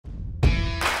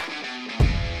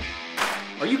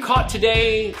Are you caught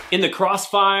today in the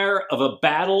crossfire of a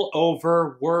battle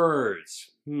over words?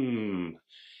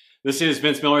 This is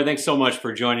Vince Miller. Thanks so much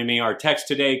for joining me. Our text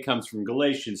today comes from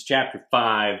Galatians chapter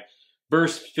 5,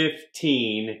 verse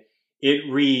 15.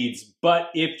 It reads, "But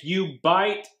if you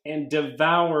bite and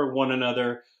devour one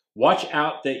another, watch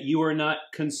out that you are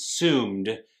not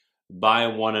consumed by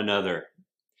one another."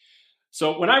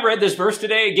 So when I read this verse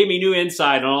today, it gave me new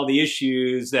insight on all the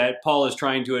issues that Paul is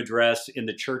trying to address in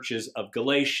the churches of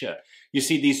Galatia. You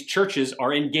see, these churches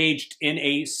are engaged in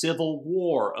a civil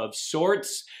war of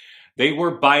sorts. They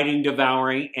were biting,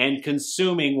 devouring, and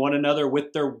consuming one another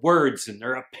with their words and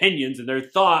their opinions and their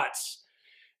thoughts.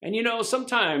 And you know,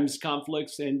 sometimes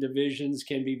conflicts and divisions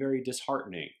can be very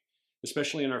disheartening,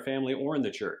 especially in our family or in the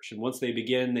church. And once they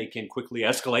begin, they can quickly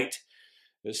escalate,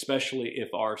 especially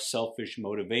if our selfish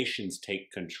motivations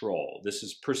take control. This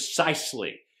is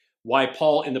precisely why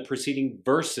Paul in the preceding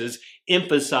verses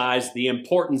emphasized the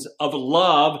importance of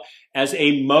love as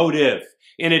a motive.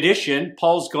 In addition,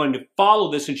 Paul's going to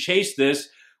follow this and chase this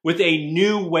with a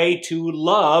new way to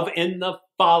love in the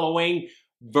following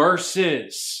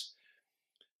verses.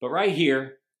 But right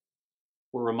here,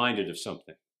 we're reminded of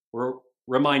something. We're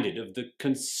reminded of the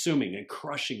consuming and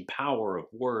crushing power of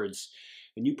words.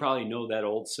 And you probably know that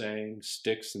old saying,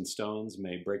 sticks and stones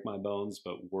may break my bones,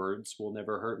 but words will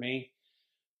never hurt me.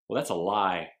 Well, that's a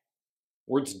lie.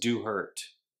 Words do hurt.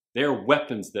 They're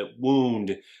weapons that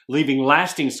wound, leaving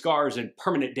lasting scars and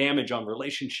permanent damage on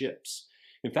relationships.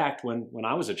 In fact, when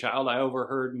I was a child, I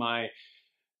overheard my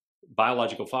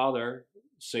biological father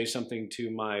say something to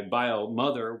my bio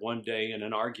mother one day in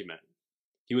an argument.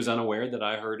 He was unaware that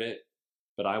I heard it,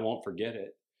 but I won't forget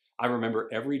it. I remember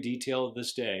every detail of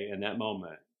this day and that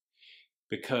moment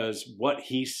because what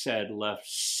he said left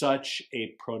such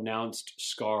a pronounced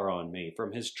scar on me.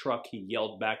 From his truck, he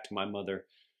yelled back to my mother,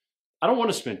 "I don't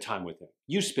want to spend time with him.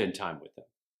 You spend time with him."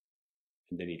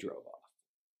 And then he drove off.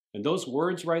 And those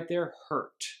words right there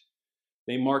hurt.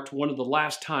 They marked one of the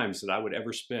last times that I would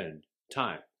ever spend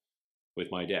time with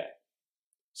my dad.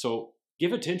 So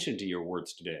give attention to your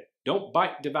words today. Don't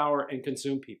bite, devour, and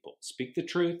consume people. Speak the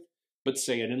truth, but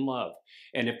say it in love.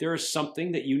 And if there is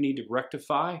something that you need to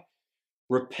rectify,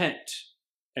 repent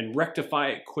and rectify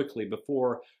it quickly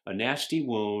before a nasty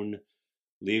wound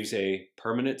leaves a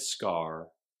permanent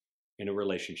scar in a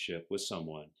relationship with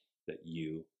someone that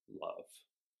you love.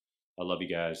 I love you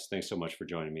guys. Thanks so much for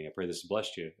joining me. I pray this has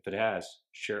blessed you. If it has,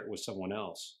 share it with someone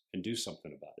else and do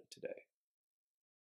something about it today.